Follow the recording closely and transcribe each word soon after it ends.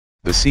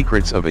The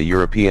secrets of a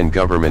European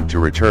government to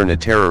return a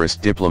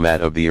terrorist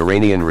diplomat of the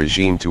Iranian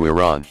regime to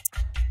Iran.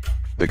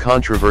 The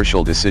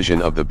controversial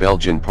decision of the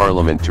Belgian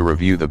parliament to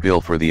review the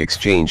bill for the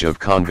exchange of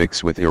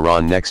convicts with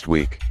Iran next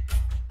week.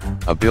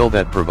 A bill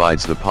that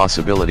provides the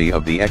possibility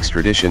of the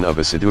extradition of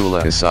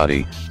Assadollah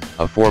Assadi,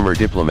 a former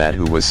diplomat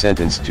who was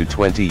sentenced to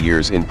 20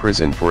 years in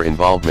prison for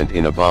involvement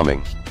in a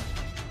bombing.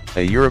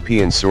 A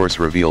European source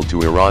revealed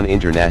to Iran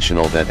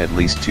International that at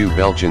least 2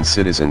 Belgian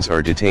citizens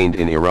are detained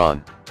in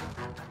Iran.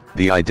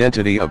 The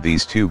identity of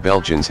these 2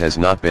 Belgians has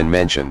not been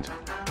mentioned.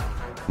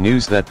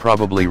 News that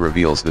probably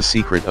reveals the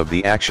secret of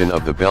the action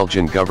of the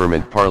Belgian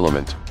government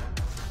parliament.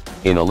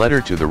 In a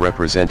letter to the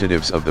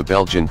representatives of the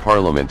Belgian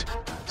parliament,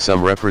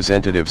 some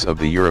representatives of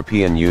the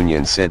European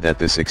Union said that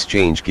this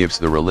exchange gives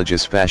the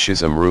religious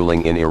fascism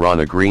ruling in Iran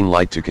a green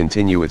light to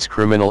continue its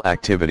criminal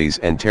activities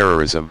and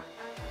terrorism.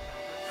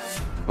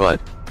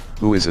 But,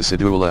 who is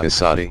Assadollah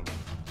Assadi?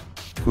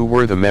 Who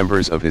were the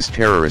members of his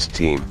terrorist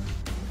team?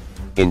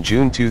 In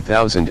June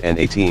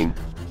 2018,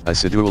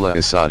 Assadollah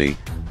Assadi,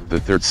 the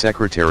third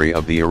secretary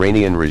of the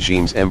Iranian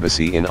regime's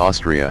embassy in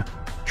Austria,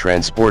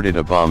 transported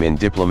a bomb in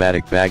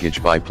diplomatic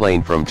baggage by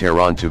plane from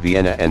Tehran to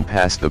Vienna and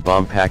passed the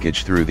bomb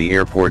package through the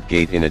airport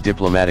gate in a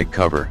diplomatic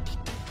cover.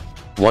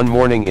 One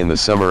morning in the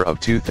summer of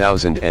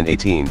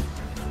 2018,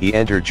 he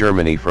entered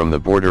Germany from the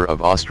border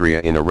of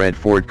Austria in a red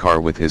Ford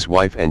car with his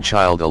wife and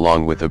child,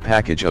 along with a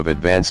package of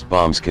advanced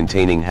bombs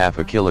containing half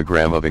a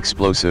kilogram of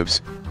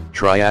explosives,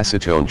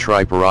 triacetone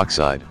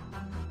triperoxide.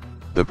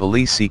 The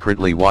police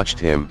secretly watched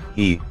him.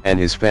 He and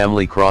his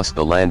family crossed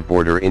the land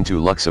border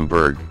into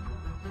Luxembourg.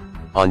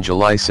 On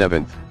July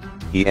 7,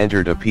 he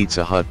entered a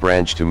Pizza Hut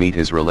branch to meet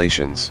his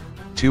relations.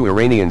 2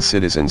 Iranian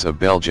citizens of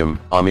Belgium,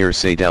 Amir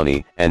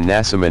Seydouni and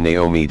Nassima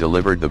Naomi,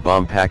 delivered the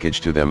bomb package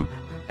to them,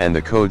 and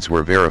the codes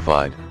were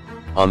verified.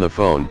 On the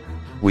phone,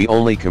 we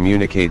only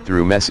communicate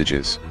through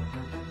messages.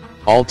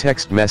 All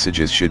text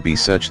messages should be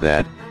such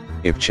that,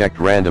 if checked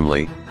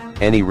randomly,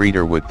 any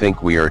reader would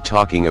think we are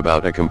talking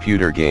about a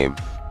computer game.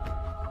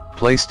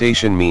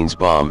 PlayStation means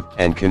bomb,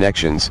 and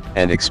connections,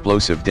 and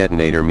explosive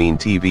detonator mean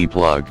TV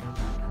plug.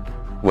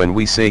 When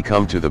we say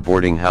come to the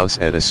boarding house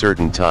at a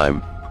certain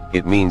time,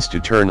 it means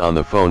to turn on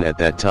the phone at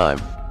that time.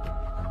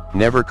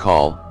 Never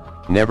call,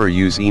 never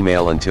use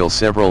email until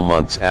several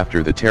months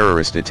after the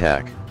terrorist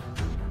attack.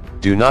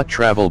 Do not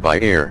travel by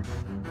air.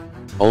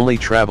 Only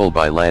travel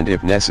by land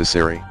if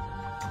necessary.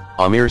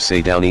 Amir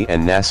Seydouni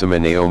and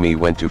Nassima Naomi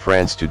went to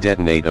France to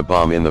detonate a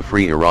bomb in the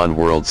Free Iran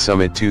World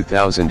Summit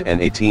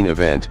 2018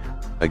 event,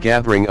 a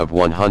gathering of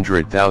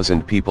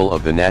 100,000 people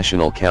of the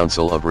National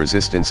Council of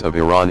Resistance of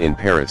Iran in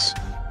Paris.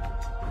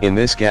 In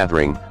this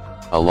gathering,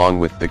 along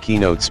with the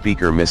keynote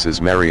speaker Mrs.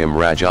 Maryam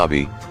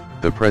Rajabi,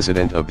 the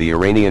president of the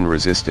Iranian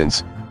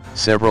resistance,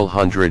 several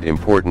hundred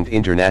important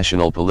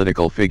international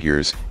political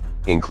figures,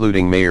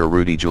 including Mayor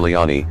Rudy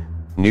Giuliani,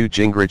 Newt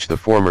Gingrich, the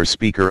former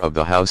Speaker of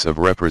the House of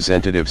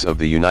Representatives of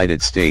the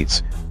United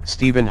States,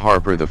 Stephen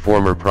Harper, the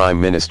former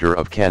Prime Minister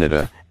of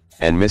Canada,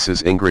 and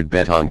Mrs. Ingrid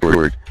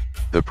Betancourt,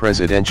 the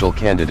presidential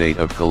candidate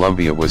of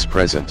Colombia, was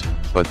present,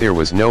 but there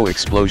was no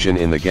explosion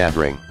in the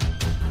gathering.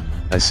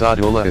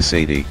 Assadollah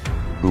Assadi,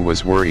 who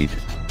was worried,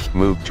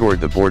 moved toward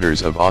the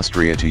borders of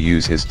Austria to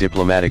use his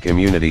diplomatic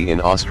immunity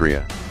in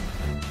Austria.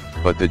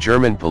 But the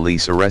German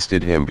police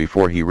arrested him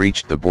before he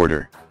reached the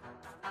border.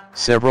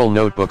 Several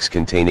notebooks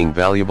containing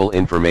valuable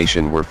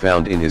information were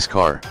found in his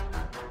car.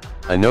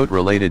 A note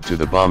related to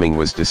the bombing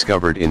was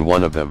discovered in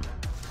one of them.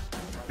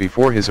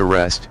 Before his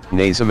arrest,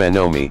 Nassima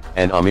Naomi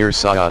and Amir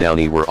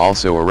Seydouni were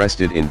also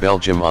arrested in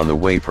Belgium on the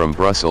way from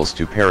Brussels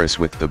to Paris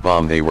with the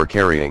bomb they were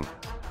carrying.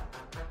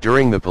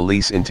 During the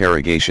police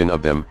interrogation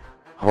of them,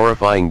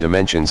 horrifying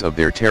dimensions of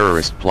their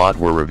terrorist plot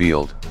were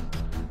revealed.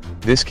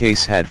 This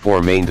case had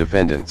 4 main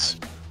defendants.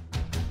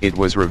 It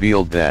was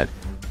revealed that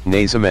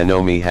Nassima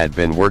Naomi had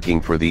been working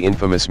for the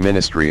infamous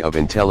Ministry of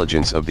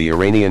Intelligence of the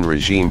Iranian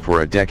regime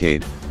for a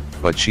decade,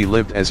 but she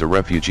lived as a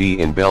refugee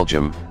in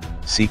Belgium,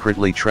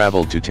 secretly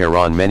traveled to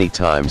Tehran many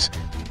times,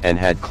 and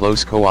had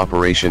close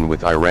cooperation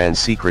with Iran's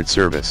secret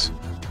service.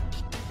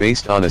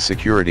 Based on a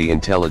security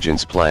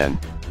intelligence plan,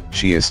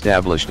 she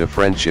established a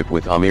friendship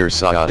with Amir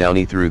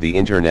Seydouni through the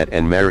internet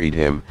and married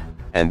him,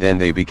 and then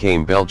they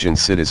became Belgian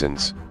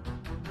citizens.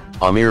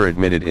 Amir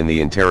admitted in the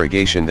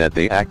interrogation that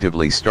they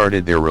actively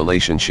started their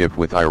relationship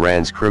with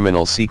Iran's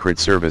criminal secret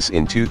service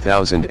in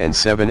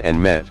 2007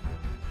 and met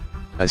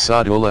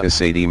Assadollah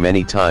Assadi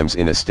many times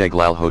in a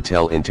Steglal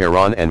hotel in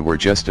Tehran and were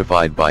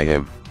justified by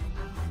him.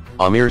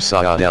 Amir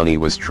Seydouni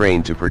was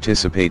trained to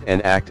participate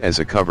and act as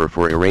a cover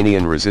for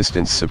Iranian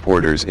resistance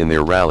supporters in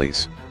their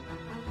rallies.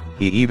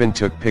 He even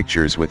took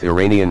pictures with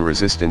Iranian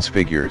resistance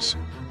figures.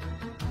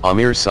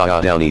 Amir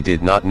Seydouni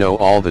did not know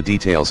all the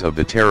details of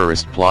the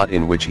terrorist plot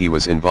in which he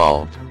was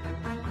involved.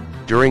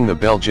 During the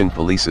Belgian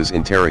police's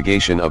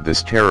interrogation of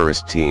this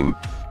terrorist team,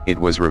 it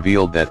was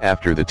revealed that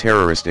after the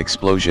terrorist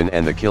explosion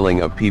and the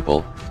killing of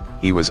people,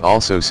 he was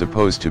also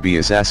supposed to be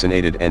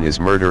assassinated, and his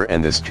murder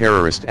and this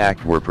terrorist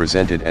act were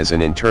presented as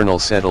an internal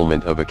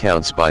settlement of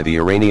accounts by the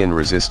Iranian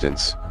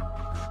resistance.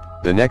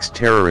 The next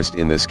terrorist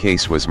in this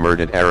case was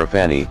Murtad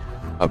Arafani,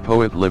 a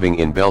poet living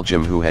in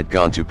Belgium who had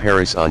gone to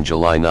Paris on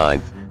July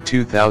 9,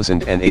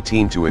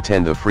 2018 to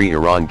attend the Free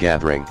Iran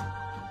gathering.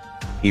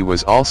 He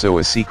was also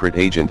a secret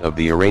agent of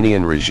the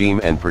Iranian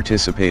regime and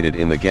participated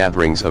in the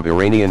gatherings of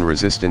Iranian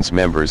resistance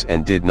members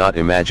and did not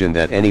imagine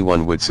that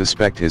anyone would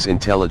suspect his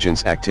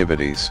intelligence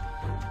activities.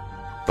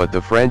 But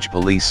the French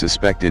police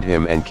suspected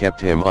him and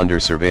kept him under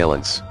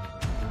surveillance.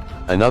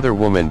 Another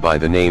woman by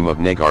the name of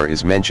Negar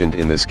is mentioned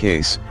in this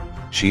case.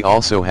 She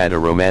also had a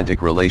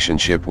romantic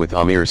relationship with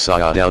Amir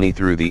Saadani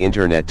through the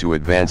internet to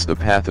advance the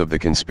path of the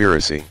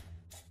conspiracy.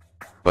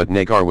 But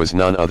Negar was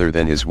none other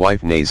than his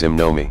wife Nazim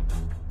Nomi.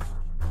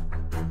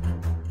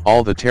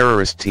 All the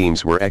terrorist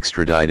teams were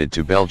extradited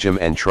to Belgium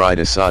and tried.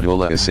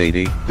 Assadollah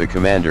Assadi, the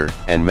commander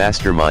and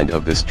mastermind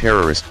of this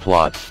terrorist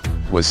plot,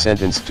 was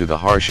sentenced to the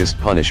harshest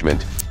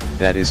punishment,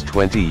 that is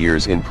 20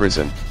 years in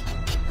prison.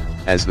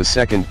 As the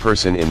second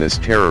person in this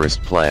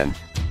terrorist plan,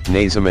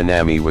 Nazim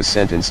Nomi was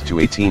sentenced to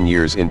 18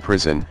 years in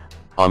prison,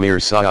 Amir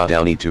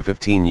Saadani to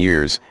 15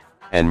 years,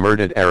 and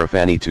Murtad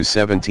Arafani to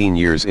 17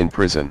 years in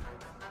prison.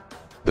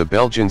 The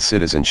Belgian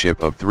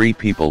citizenship of 3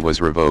 people was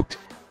revoked,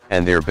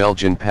 and their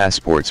Belgian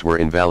passports were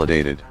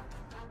invalidated.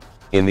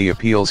 In the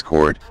appeals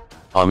court,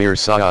 Amir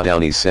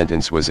Saadani's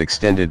sentence was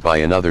extended by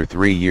another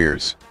 3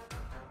 years.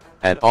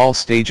 At all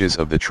stages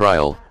of the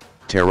trial,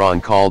 Tehran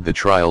called the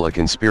trial a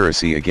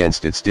conspiracy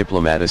against its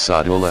diplomat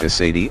Assadollah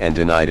Assadi and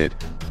denied it,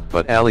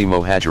 but Ali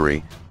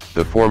Mohajeri,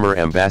 the former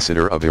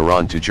ambassador of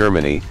Iran to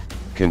Germany,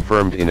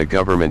 confirmed in a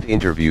government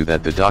interview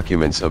that the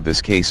documents of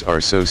this case are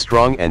so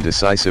strong and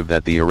decisive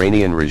that the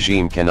Iranian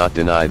regime cannot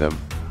deny them.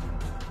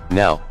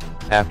 Now,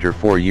 after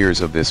 4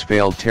 years of this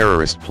failed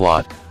terrorist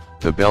plot,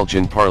 the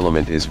Belgian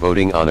parliament is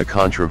voting on a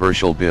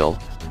controversial bill,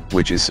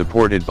 which is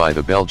supported by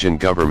the Belgian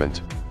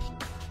government.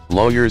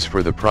 Lawyers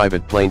for the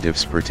private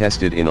plaintiffs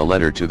protested in a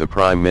letter to the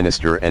Prime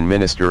Minister and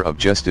Minister of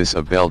Justice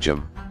of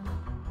Belgium.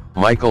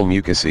 Michael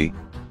Mukasey,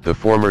 the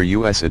former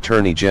U.S.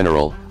 Attorney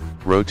General,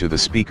 wrote to the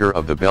Speaker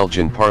of the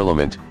Belgian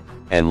Parliament,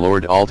 and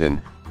Lord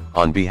Alton,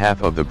 on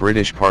behalf of the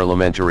British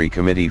Parliamentary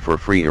Committee for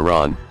Free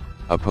Iran,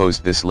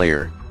 opposed this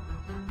layer.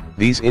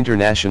 These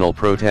international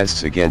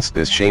protests against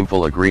this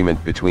shameful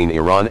agreement between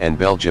Iran and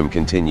Belgium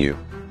continue.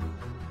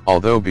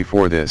 Although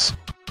before this,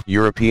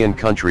 European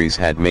countries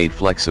had made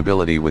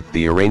flexibility with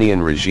the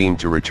Iranian regime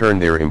to return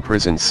their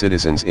imprisoned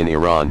citizens in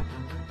Iran,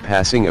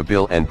 passing a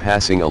bill and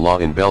passing a law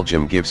in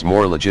Belgium gives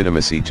more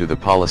legitimacy to the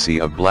policy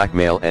of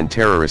blackmail and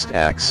terrorist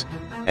acts,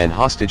 and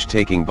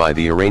hostage-taking by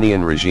the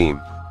Iranian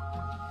regime.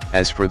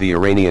 As for the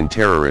Iranian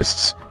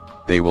terrorists,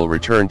 they will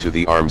return to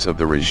the arms of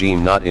the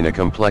regime not in a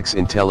complex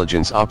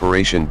intelligence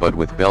operation but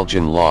with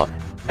Belgian law,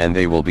 and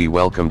they will be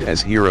welcomed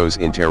as heroes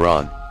in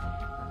Tehran.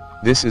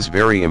 This is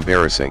very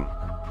embarrassing.